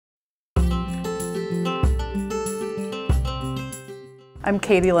I'm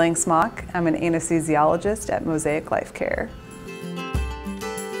Katie Lang-Smock. I'm an anesthesiologist at Mosaic Life Care.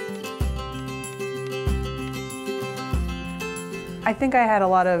 I think I had a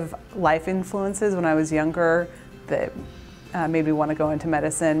lot of life influences when I was younger that made me want to go into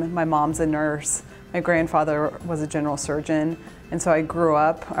medicine. My mom's a nurse. My grandfather was a general surgeon, and so I grew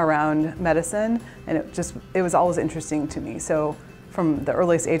up around medicine, and it was always interesting to me. So from the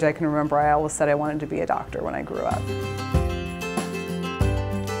earliest age I can remember, I always said I wanted to be a doctor when I grew up.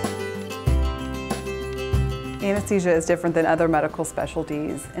 Anesthesia is different than other medical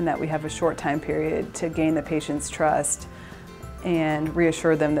specialties in that we have a short time period to gain the patient's trust and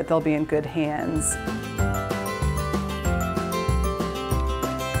reassure them that they'll be in good hands.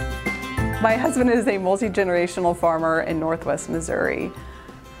 My husband is a multi-generational farmer in Northwest Missouri,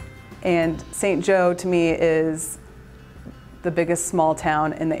 and St. Joe to me is the biggest small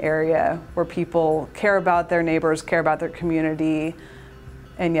town in the area where people care about their neighbors, care about their community,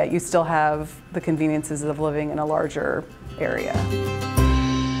 and yet you still have the conveniences of living in a larger area.